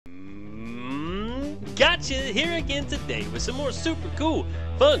Gotcha here again today with some more super cool,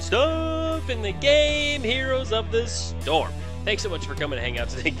 fun stuff in the game Heroes of the Storm. Thanks so much for coming to hang out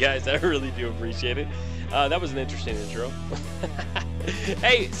today, guys. I really do appreciate it. That was an interesting intro.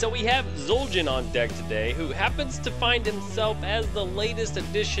 Hey, so we have Zul'jin on deck today, who happens to find himself as the latest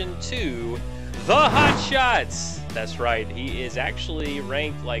addition to the HOTSHOTS. That's right, he is actually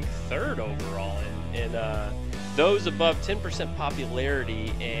ranked like 3rd overall in those above 10%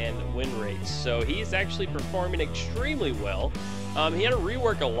 popularity and win rates. So he's actually performing extremely well. He had a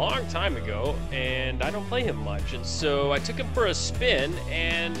rework a long time ago, and I don't play him much. And so I took him for a spin,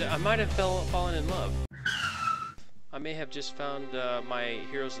 and I might have fallen in love. I may have just found my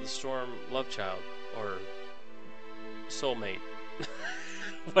Heroes of the Storm love child, or soulmate.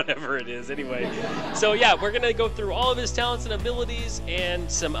 Whatever it is, anyway. So yeah, we're gonna go through all of his talents and abilities and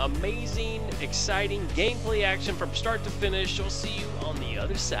some amazing, exciting gameplay action from start to finish. We'll see you on the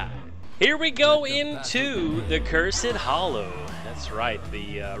other side. Here we go into the Cursed Hollow. That's right,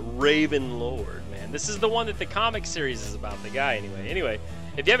 the Raven Lord, man. This is the one that the comic series is about, the guy anyway.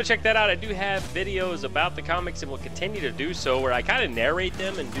 If you haven't checked that out, I do have videos about the comics and will continue to do so, where I kind of narrate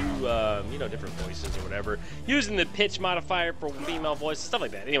them and do, you know, different voices or whatever, using the pitch modifier for female voices, stuff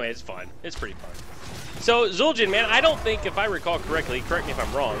like that. Anyway, it's fun. It's pretty fun. So, Zul'jin, man, I don't think, if I recall correctly, correct me if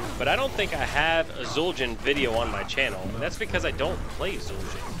I'm wrong, but I don't think I have a Zul'jin video on my channel, and that's because I don't play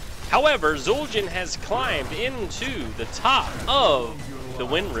Zul'jin. However, Zul'jin has climbed into the top of the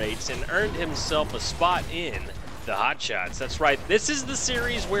win rates and earned himself a spot in the HOTSHOTS. That's right. This is the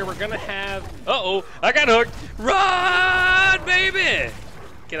series where we're gonna have. Uh-oh! I got hooked. Run, baby!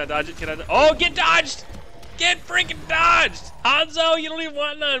 Can I dodge it? Can I? Oh, get dodged! Get freaking dodged! Hanzo, you don't even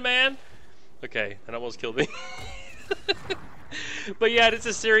want none, man. Okay, that almost killed me. But yeah, it's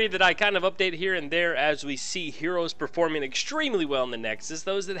a series that I kind of update here and there as we see heroes performing extremely well in the Nexus.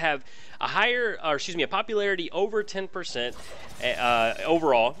 Those that have a higher, or excuse me, a popularity over 10%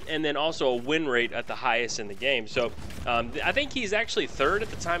 overall, and then also a win rate at the highest in the game. So I think he's actually 3rd at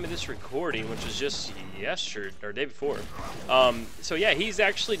the time of this recording, which was just yesterday or day before. So yeah, he's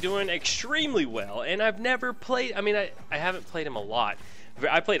actually doing extremely well, and I've never played. I mean, I haven't played him a lot.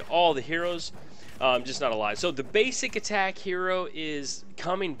 I played all the heroes. Just not a lot. So the basic attack hero is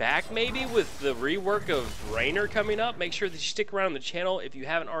coming back, maybe with the rework of Rainer coming up. Make sure that you stick around the channel if you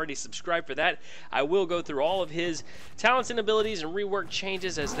haven't already subscribed for that. I will go through all of his talents and abilities and rework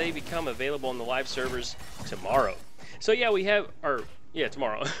changes as they become available on the live servers tomorrow. So yeah, we have,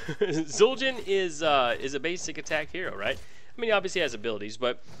 tomorrow. Zul'jin is a basic attack hero, right? I mean, he obviously has abilities,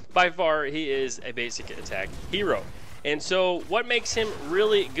 but by far he is a basic attack hero. And so what makes him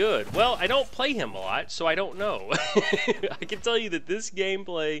really good? Well, I don't play him a lot, so I don't know. I can tell you that this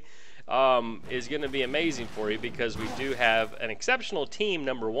gameplay is going to be amazing for you, because we do have an exceptional team,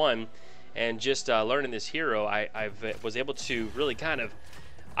 number one, and just learning this hero, I was able to really kind of,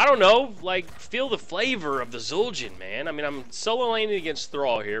 I don't know, like feel the flavor of the Zul'jin, man. I mean, I'm solo laning against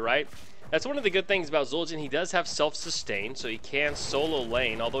Thrall here, right? That's one of the good things about Zul'jin. He does have self-sustain, so he can solo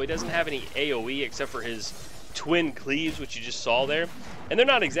lane, although he doesn't have any AoE except for his twin cleaves, which you just saw there, and they're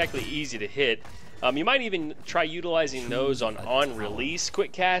not exactly easy to hit. You might even try utilizing those on release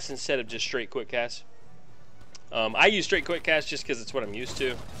quick cast instead of just straight quick cast. I use straight quick cast just because it's what I'm used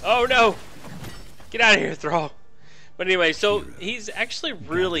to. Oh no! Get out of here, Thrall! But anyway, so he's actually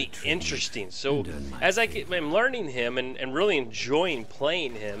really interesting. So as I'm learning him and really enjoying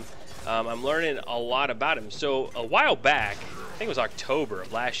playing him, I'm learning a lot about him. So a while back, I think it was October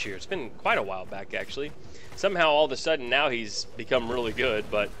of last year, it's been quite a while back actually, somehow all of a sudden now he's become really good,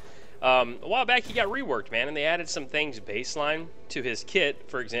 but a while back he got reworked, man, and they added some things baseline to his kit.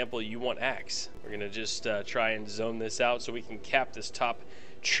 For example, you want axe. We're gonna just try and zone this out so we can cap this top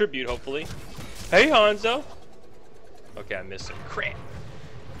tribute, hopefully. Hey, Hanzo! Okay, I missed him. Crap.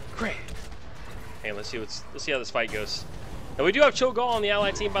 Hey, let's see how this fight goes. Now we do have Cho'Gall on the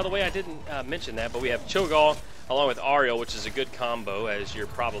ally team, by the way. I didn't mention that, but we have Cho'Gall along with Ariel, which is a good combo, as you're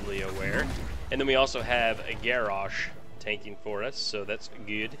probably aware. And then we also have a Garrosh tanking for us, so that's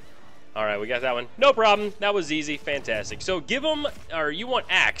good. All right, we got that one. No problem. That was easy. Fantastic. So give them, or you want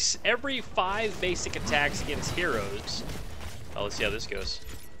axe. Every 5 basic attacks against heroes. Oh, let's see how this goes.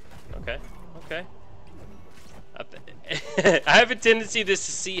 Okay. I have a tendency to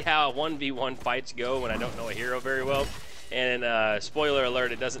see how 1v1 fights go when I don't know a hero very well. And spoiler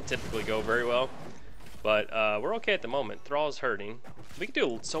alert, it doesn't typically go very well. But we're okay at the moment. Thrall's hurting. We can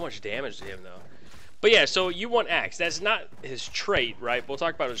do so much damage to him, though. But yeah, so you want Axe. That's not his trait, right? We'll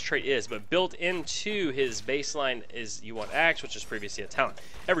talk about what his trait is, but built into his baseline is you want Axe, which is previously a talent.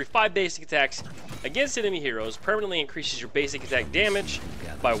 Every 5 basic attacks against enemy heroes permanently increases your basic attack damage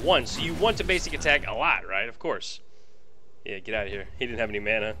by 1. So you want to basic attack a lot, right? Of course. Yeah, get out of here. He didn't have any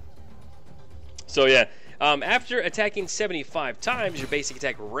mana. So yeah, after attacking 75 times, your basic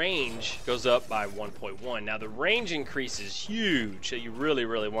attack range goes up by 1.1. Now the range increase is huge, so you really,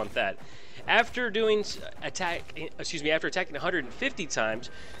 really want that. After attacking 150 times,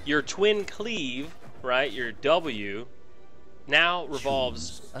 your twin cleave, right, your W, now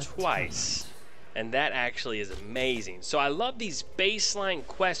revolves twice. And that actually is amazing. So I love these baseline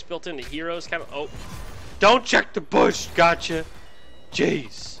quests built into heroes. Kind of, oh, don't check the bush, gotcha.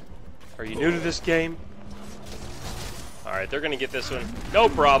 Jeez. Are you new to this game? Alright, they're gonna get this one. No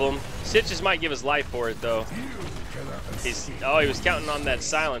problem. Stitches might give his life for it though. He was counting on that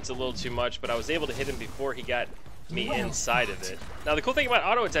silence a little too much, but I was able to hit him before he got me inside of it. Now the cool thing about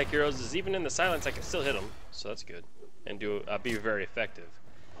auto attack heroes is even in the silence I can still hit them, so that's good. And be very effective.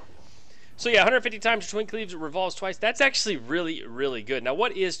 So yeah, 150 times your twin cleaves revolves twice. That's actually really, really good. Now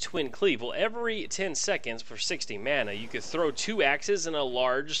what is twin cleave? Well, every 10 seconds for 60 mana, you could throw 2 axes in a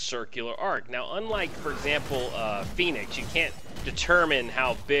large circular arc. Now unlike, for example, Phoenix, you can't determine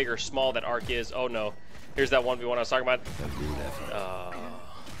how big or small that arc is. Oh no, here's that 1v1 I was talking about.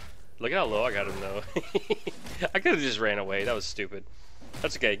 Look at how low I got him though. I could have just ran away, that was stupid.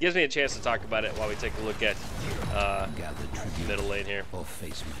 That's okay, it gives me a chance to talk about it while we take a look at middle lane here.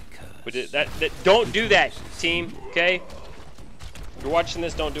 We did that. Don't do that, team. Okay. If you're watching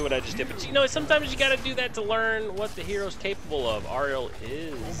this, don't do what I just did. But you know, sometimes you got to do that to learn what the hero's capable of. Ariel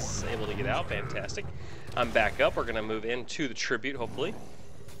is able to get out. Fantastic. I'm back up. We're gonna move into the tribute, hopefully.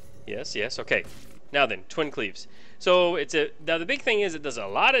 Yes, yes. Okay. Now then, twin cleaves. So now the big thing is it does a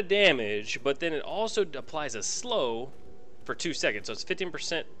lot of damage, but then it also applies a slow for 2 seconds. So it's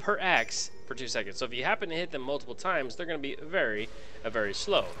 15% per axe for 2 seconds. So if you happen to hit them multiple times, they're going to be very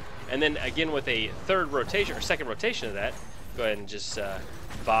slow. And then again with a third rotation or second rotation of that, go ahead and just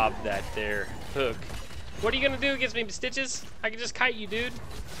bob that there hook. What are you going to do against me, Stitches? I can just kite you, dude.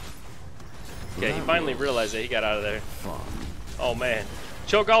 Okay, he finally realized that he got out of there. Oh man.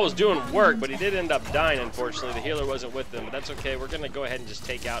 Cho'Gall was doing work, but he did end up dying, unfortunately. The healer wasn't with them, but that's okay. We're going to go ahead and just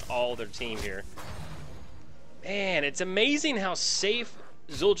take out all their team here. Man, it's amazing how safe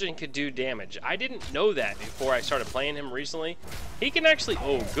Zul'jin could do damage. I didn't know that before I started playing him recently. He can actually,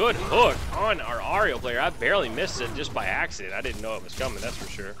 oh, good hook on our Ariel player. I barely missed it just by accident. I didn't know it was coming, that's for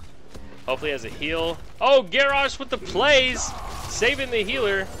sure. Hopefully he has a heal. Oh, Garrosh with the plays. Saving the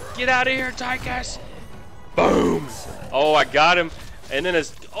healer. Get out of here, Tychus. Boom. Oh, I got him. And then a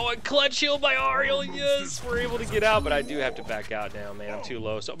clutch heal by Ariel. Yes, we're able to get out, but I do have to back out now, man. I'm too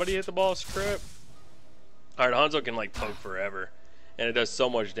low. Somebody hit the ball, script. Alright, Hanzo can like poke forever, and it does so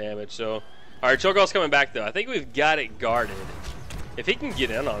much damage. So, alright, Cho'Gall's coming back though. I think we've got it guarded. If he can get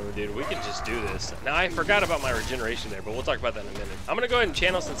in on him, dude, we can just do this. Now, I forgot about my regeneration there, but we'll talk about that in a minute. I'm going to go ahead and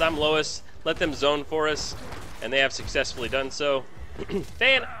channel since I'm lowest. Let them zone for us, and they have successfully done so.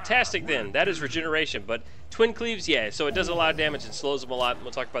 Fantastic then. That is regeneration, but twin cleaves, yeah, so it does a lot of damage and slows them a lot.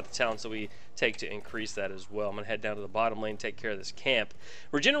 We'll talk about the talents that we take to increase that as well. I'm going to head down to the bottom lane, take care of this camp.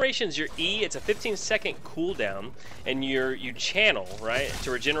 Regeneration is your E. It's a 15-second cooldown, and you channel, right,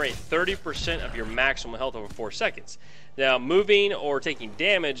 to regenerate 30% of your maximum health over 4 seconds. Now, moving or taking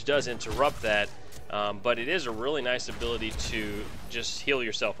damage does interrupt that, but it is a really nice ability to just heal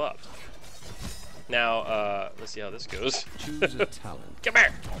yourself up. Now, let's see how this goes. Choose a talent. Come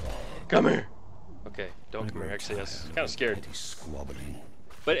here! Come here! Okay, don't come here. Actually, I was kind of scared.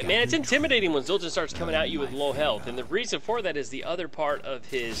 But, man, it's intimidating when Zul'jin starts coming at you with low health, and the reason for that is the other part of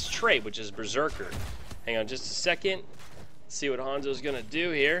his trait, which is Berserker. Hang on just a second. Let's see what Hanzo's going to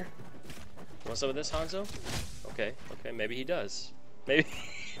do here. Want some of this, Hanzo? Okay, maybe he does.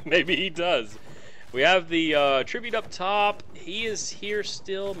 Maybe he does. We have the tribute up top. He is here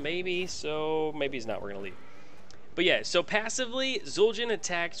still, maybe, so maybe he's not. We're gonna leave. But yeah, so passively, Zul'jin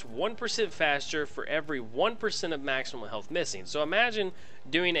attacks 1% faster for every 1% of maximum health missing. So imagine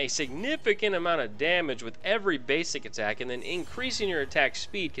doing a significant amount of damage with every basic attack and then increasing your attack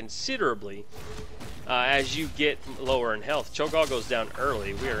speed considerably as you get lower in health. Cho'Gall goes down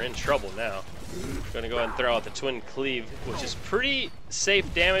early. We are in trouble now. Gonna go ahead and throw out the twin cleave, which is pretty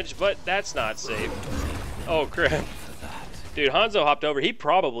safe damage, but that's not safe. Oh crap. Dude, Hanzo hopped over. He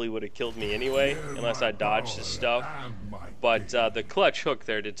probably would have killed me anyway, unless I dodged his stuff. But the clutch hook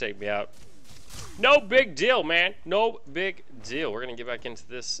there did take me out. No big deal, man. No big deal. We're gonna get back into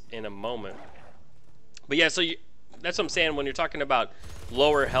this in a moment. But yeah, so that's what I'm saying when you're talking about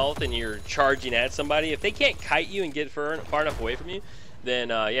lower health and you're charging at somebody, if they can't kite you and get far enough away from you, then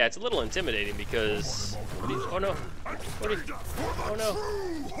yeah, it's a little intimidating because, oh no, oh no,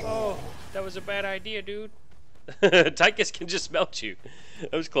 oh, that was a bad idea, dude. Tychus can just melt you.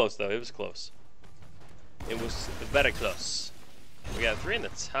 It was close though, it was close. It was very close. We got 3 in the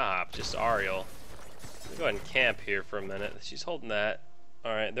top, just Ariel. Let me go ahead and camp here for a minute. She's holding that.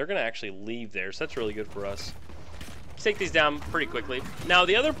 Alright, they're gonna actually leave there, so that's really good for us. Take these down pretty quickly. Now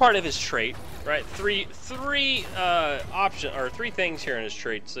the other part of his trait, right? Three things here in his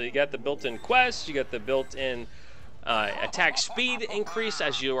trait. So you got the built-in quest, you got the built-in attack speed increase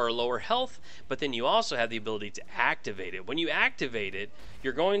as you are lower health, but then you also have the ability to activate it. When you activate it,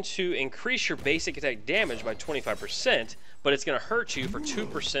 you're going to increase your basic attack damage by 25%, but it's going to hurt you for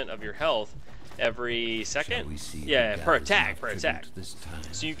 2% of your health every second. Yeah, per attack.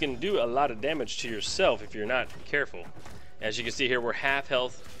 So you can do a lot of damage to yourself if you're not careful. As you can see here, we're half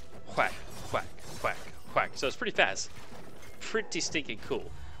health. Whack, whack, whack, whack. So it's pretty fast. Pretty stinking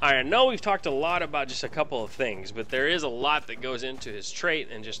cool. Alright, I know we've talked a lot about just a couple of things, but there is a lot that goes into his trait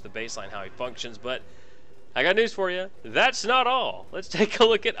and just the baseline how he functions. But I got news for you. That's not all. Let's take a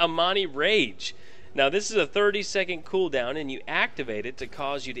look at Amani Rage. Now this is a 30-second cooldown, and you activate it to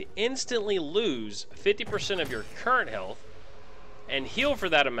cause you to instantly lose 50% of your current health and heal for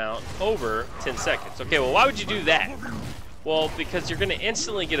that amount over 10 seconds. Okay, well, why would you do that? Well, because you're going to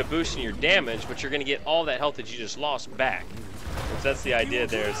instantly get a boost in your damage, but you're going to get all that health that you just lost back. So that's the idea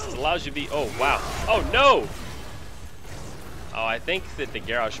there. It allows you to be... Oh, wow. Oh, no! Oh, I think that the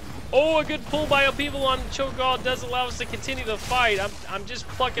Garrosh... Oh, a good pull by Upheaval on Cho'Gall does allow us to continue the fight. I'm just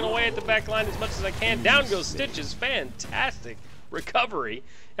plucking away at the back line as much as I can. Down goes Stitches. Fantastic recovery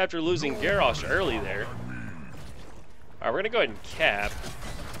after losing Garrosh early there. All right, we're going to go ahead and cap.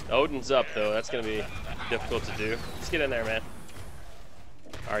 Odin's up, though. That's going to be difficult to do. Let's get in there, man.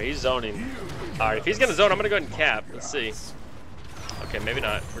 All right, he's zoning. All right, if he's going to zone, I'm going to go ahead and cap. Let's see. Okay, maybe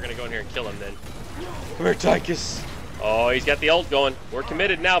not. We're going to go in here and kill him then. Come here, Tychus. Oh, he's got the ult going. We're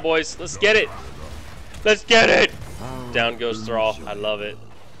committed now, boys. Let's get it. Let's get it. Down goes Thrall. I love it.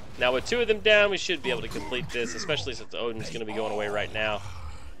 Now, with 2 of them down, we should be able to complete this, especially since Odin's going to be going away right now.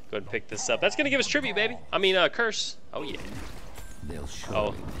 Go ahead and pick this up. That's going to give us tribute, baby. I mean, curse. Oh, yeah.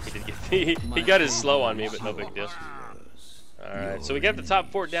 Oh, he did get he got his slow on me, but no big deal. Alright, so we got the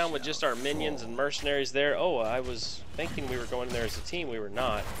top 4 down with just our minions and mercenaries there. Oh, I was thinking we were going in there as a team. We were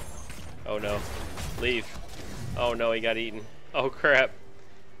not. Oh, no. Leave. Oh, no, he got eaten. Oh, crap.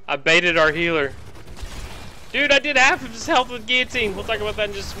 I baited our healer. Dude, I did half of his health with guillotine. We'll talk about that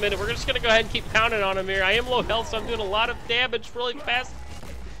in just a minute. We're just going to go ahead and keep pounding on him here. I am low health, so I'm doing a lot of damage really fast.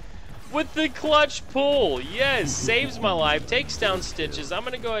 With the clutch pull. Yes, saves my life. Takes down Stitches. I'm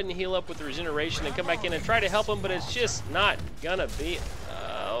going to go ahead and heal up with the regeneration and come back in and try to help him, but it's just not going to be...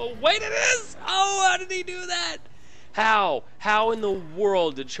 Oh, wait, it is! Oh, how did he do that? How? How in the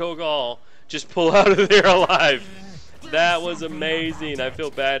world did Cho'Gall just pull out of there alive? That was amazing. I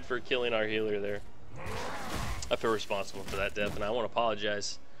feel bad for killing our healer there. I feel responsible for that death, and I want to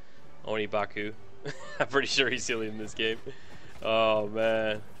apologize. Oni Baku. I'm pretty sure he's healing in this game. Oh,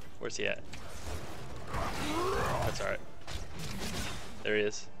 man. Where's he at? That's alright. There he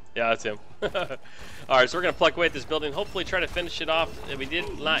is. Yeah, that's him. Alright, so we're going to pluck away at this building. Hopefully try to finish it off. We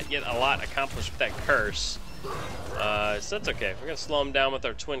did not get a lot accomplished with that curse. So that's okay. We're going to slow him down with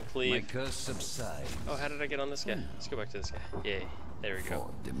our twin cleave. Oh, how did I get on this guy? Let's go back to this guy. Yay. There we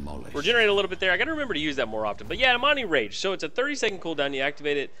go. Regenerate a little bit there. I got to remember to use that more often. But yeah, Amani Rage. So it's a 30-second cooldown. You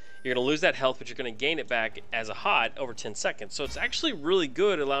activate it. You're going to lose that health, but you're going to gain it back as a hot over 10 seconds. So it's actually really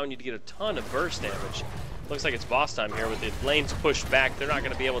good, allowing you to get a ton of burst damage. Looks like it's boss time here with the lanes pushed back. They're not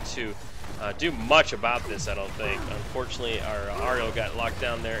going to be able to do much about this, I don't think. Unfortunately, our Ariel got locked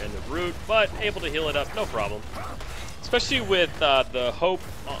down there in the root, but able to heal it up, no problem. Especially with the Hope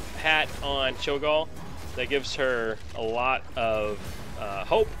hat on Cho'Gall. That gives her a lot of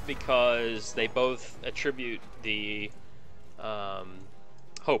hope because they both attribute the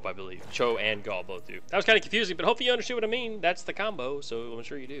hope, I believe. Cho and Gall both do. That was kind of confusing, but hopefully you understood what I mean. That's the combo, so I'm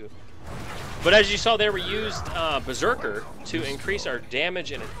sure you do. But as you saw there, we used Berserker to increase our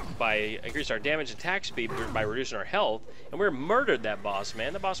damage and attack speed by reducing our health, and we murdered that boss,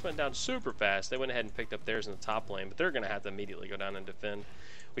 man. The boss went down super fast. They went ahead and picked up theirs in the top lane, but they're going to have to immediately go down and defend.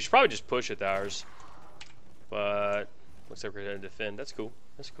 We should probably just push with ours, but looks like we're going to defend. That's cool.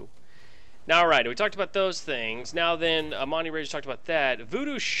 That's cool. Now, all right, we talked about those things. Now then, Amani Rage talked about that.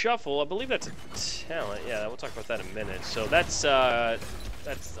 Voodoo Shuffle, I believe that's a talent. Yeah, we'll talk about that in a minute. So that's the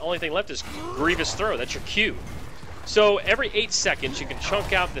only thing left is Grievous Throw. That's your Q. So every 8 seconds, you can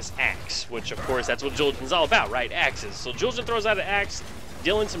chunk out this axe, which, of course, that's what Zul'jin's all about, right? Axes. So Zul'jin throws out an axe.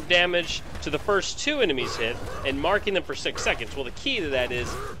 dealing some damage to the first 2 enemies hit, and marking them for 6 seconds. Well, the key to that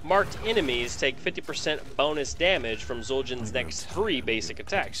is marked enemies take 50% bonus damage from Zul'jin's next 3 basic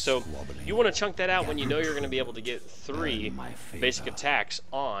attacks. So you want to chunk that out when you know you're going to be able to get 3 basic attacks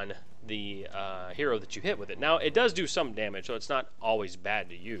on the hero that you hit with it. Now, it does do some damage, so it's not always bad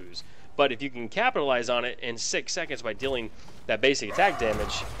to use. But if you can capitalize on it in 6 seconds by dealing that basic attack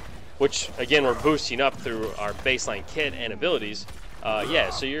damage, which again we're boosting up through our baseline kit and abilities, yeah,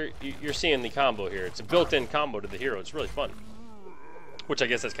 so you're seeing the combo here. It's a built-in combo to the hero. It's really fun. Which I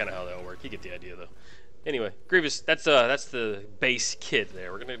guess that's kind of how that'll work. You get the idea, though. Anyway, Grievous, that's the base kit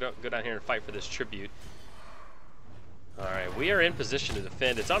there. We're gonna go down here and fight for this tribute. All right, we are in position to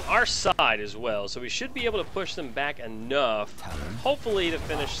defend. It's on our side as well, so we should be able to push them back enough, hopefully, to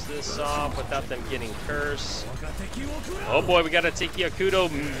finish this off without them getting cursed. Oh boy, we got a Tiki Akudo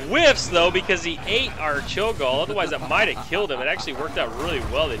whiffs though because he ate our Cho'Gall. Otherwise, that might have killed him. It actually worked out really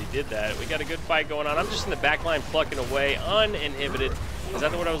well that he did that. We got a good fight going on. I'm just in the back line plucking away, uninhibited. Is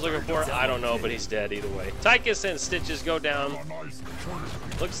that what I was looking for? I don't know, but he's dead either way. Tychus and Stitches go down.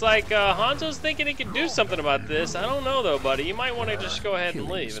 Looks like Hanzo's thinking he can do something about this. I don't know, though, buddy. You might want to just go ahead and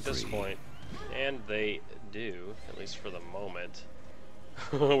leave at this point. And they do, at least for the moment.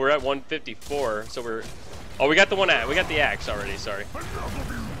 We're at 154, so we're... Oh, we got the we got the axe already, sorry.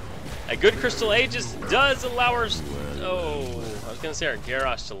 A good Crystal Aegis does allow us... Oh, I was going to say our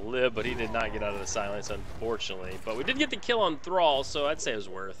Garrosh to live, but he did not get out of the silence, unfortunately. But we did get the kill on Thrall, so I'd say it was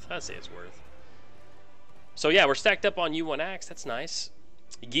worth. So yeah, we're stacked up on U1 Axe. That's nice.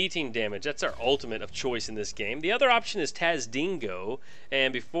 Guillotine damage, that's our ultimate of choice in this game. The other option is Tazdingo,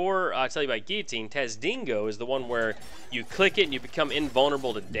 and before I tell you about Guillotine, Tazdingo is the one where you click it and you become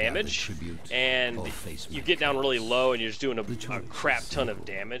invulnerable to damage, and you get down really low and you're just doing a crap ton of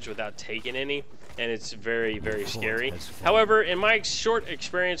damage without taking any, and it's very, very scary. However, in my short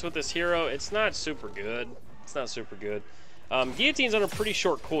experience with this hero, it's not super good. Guillotine's on a pretty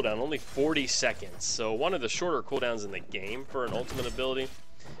short cooldown, only 40 seconds, so one of the shorter cooldowns in the game for an ultimate ability.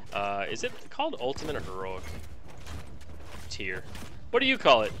 Is it called ultimate or heroic tier? What do you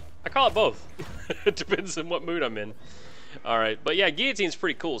call it? I call it both. It depends on what mood I'm in. Alright, but yeah, Guillotine's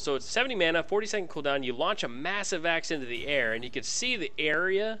pretty cool. So it's 70 mana, 40-second cooldown. You launch a massive axe into the air, and you can see the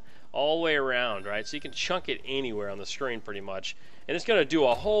area all the way around, right? So you can chunk it anywhere on the screen pretty much. And it's going to do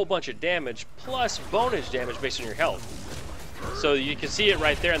a whole bunch of damage, plus bonus damage based on your health. So you can see it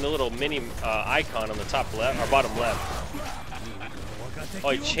right there in the little mini icon on the top left, or bottom left. Oh,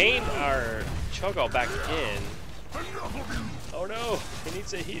 he chained our Cho'Gall back in. Oh no, he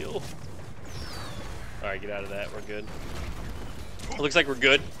needs a heal. Alright, get out of that, we're good. Looks like we're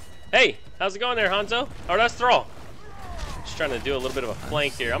good. Hey, how's it going there, Hanzo? Oh, that's Thrall. Just trying to do a little bit of a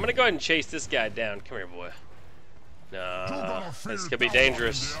flank here. I'm gonna go ahead and chase this guy down. Come here, boy. Nah, this could be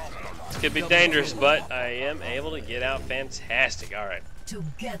dangerous. This could be dangerous, but I am able to get out fantastic. Alright.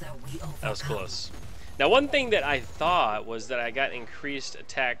 That was close. Now, one thing that I thought was that I got increased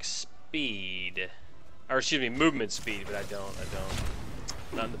attack speed. Or, excuse me, movement speed, but I don't.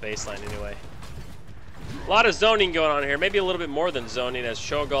 Not in the baseline, anyway. A lot of zoning going on here. Maybe a little bit more than zoning as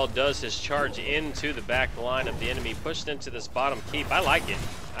Cho'Gall does his charge into the back line of the enemy, pushed into this bottom keep. I like it.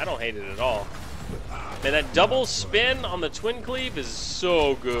 I don't hate it at all. Man, that double spin on the twin cleave is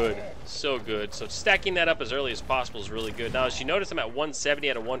so good. So good. So stacking that up as early as possible is really good. Now, as you notice, I'm at 170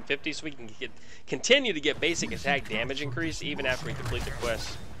 out of 150, so we can continue to get basic attack damage increase even after we complete the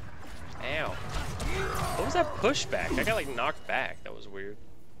quest. Ow. What was that pushback? I got, like, knocked back. That was weird.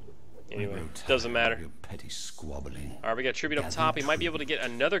 Anyway, doesn't matter. Alright, we got tribute up top. We might be able to get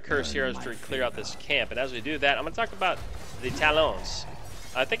another curse here as we clear out this camp. And as we do that, I'm going to talk about the Talons.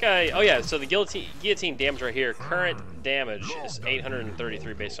 I think oh yeah, so the guillotine damage right here, current damage is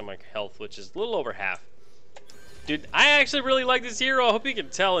 833 based on my health, which is a little over half. Dude, I actually really like this hero. I hope you can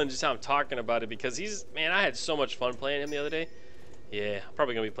tell in just how I'm talking about it, because man, I had so much fun playing him the other day. Yeah, I'm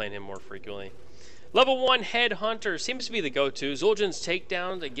probably going to be playing him more frequently. Level 1 Headhunter seems to be the go-to. Zul'jin's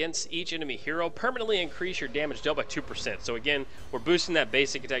takedowns against each enemy hero permanently increase your damage dealt by 2%. So again, we're boosting that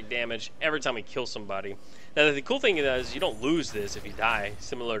basic attack damage every time we kill somebody. Now the cool thing is you don't lose this if you die,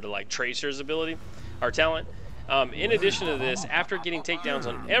 similar to like Tracer's ability, or talent. In addition to this, after getting takedowns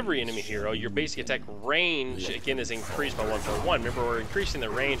on every enemy hero, your basic attack range again is increased by 1.1. Remember, we're increasing the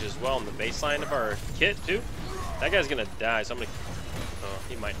range as well in the baseline of our kit too. That guy's gonna die, so I'm gonna... Oh,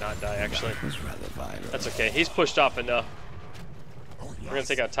 he might not die, actually. That's okay. He's pushed off enough. We're going to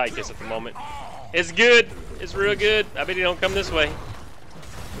take out Tychus at the moment. It's good. It's real good. I bet he don't come this way.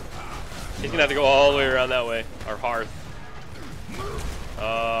 He's going to have to go all the way around that way. Or Hearth.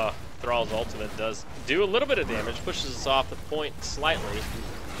 Thrall's ultimate does do a little bit of damage, pushes us off the point slightly.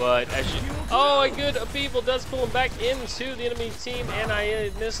 But as you, oh, a good upheaval does pull him back into the enemy team, and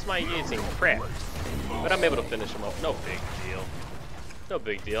I missed my guillotine. Crap. But I'm able to finish him up. No big deal. No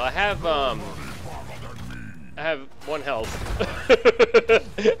big deal. I have 1 health.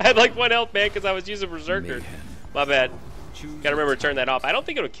 I had like 1 health, man, because I was using Berserker. My bad. Gotta remember to turn that off. I don't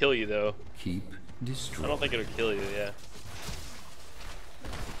think it'll kill you, though. Keep destroying. I don't think it'll kill you, yeah.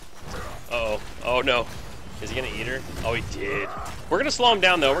 Uh-oh. Oh, no. Is he gonna eat her? Oh, he did. We're gonna slow him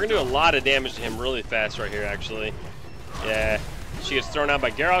down, though. We're gonna do a lot of damage to him really fast right here, actually. Yeah. She gets thrown out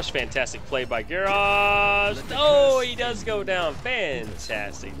by Garrosh. Fantastic play by Garrosh. Oh, he does go down.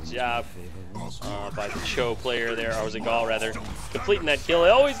 Fantastic job by the Cho player there, or was it Gaul, rather, completing that kill.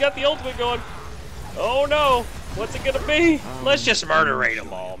 Oh, he's got the ultimate going. Oh, no. What's it gonna be? Let's just murderate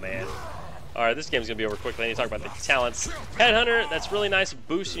them all, man. All right, this game's gonna be over quickly. I need to talk about the talents. Headhunter, that's really nice,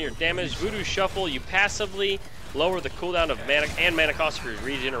 boosting your damage. Voodoo Shuffle, you passively lower the cooldown of mana and mana cost for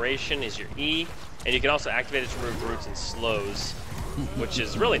regeneration is your E, and you can also activate it to remove roots and slows, which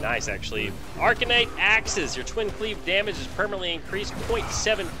is really nice, actually. Arcanite Axes, your twin cleave damage is permanently increased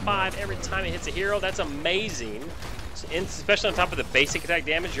 0.75 every time it hits a hero. That's amazing, especially on top of the basic attack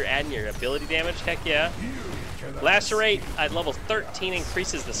damage. You're adding your ability damage. Heck yeah. Lacerate at level 13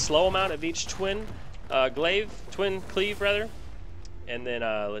 increases the slow amount of each twin cleave rather. And then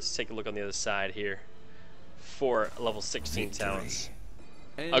let's take a look on the other side here for level 16 talents.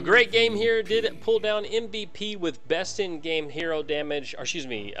 A great game here. Did pull down MVP with best in-game hero damage, or excuse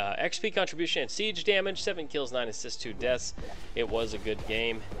me, XP contribution and siege damage. 7 kills, 9 assists, 2 deaths. It was a good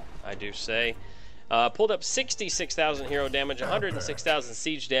game, I do say. Pulled up 66,000 hero damage, 106,000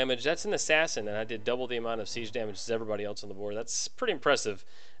 siege damage. That's an assassin, and I did double the amount of siege damage as everybody else on the board. That's pretty impressive.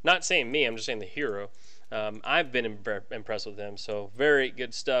 Not saying me, I'm just saying the hero. I've been impressed with him, so very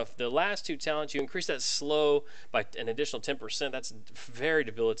good stuff. The last 2 talents, you increase that slow by an additional 10%. That's very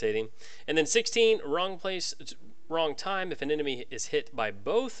debilitating. And then 16, wrong place, wrong time. If an enemy is hit by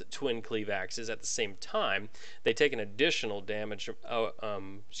both twin cleave axes at the same time, they take an additional damage.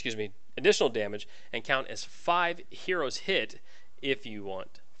 Additional damage and count as 5 heroes hit if you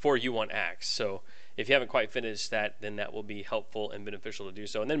want axe. So if you haven't quite finished that, then that will be helpful and beneficial to do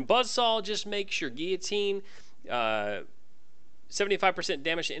so. And then Buzzsaw just makes your guillotine 75%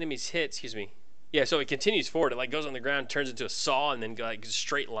 damage to enemies hit. Excuse me. Yeah, so it continues forward. It like goes on the ground, turns into a saw, and then like a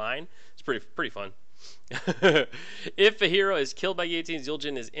straight line. It's pretty fun. If a hero is killed by guillotine,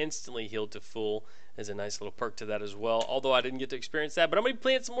 Zul'jin is instantly healed to full. There's a nice little perk to that as well, although I didn't get to experience that. But I'm going to be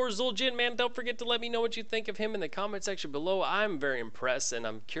playing some more Zul'jin, man. Don't forget to let me know what you think of him in the comment section below. I'm very impressed, and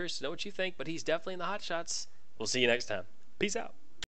I'm curious to know what you think, but he's definitely in the hot shots. We'll see you next time. Peace out.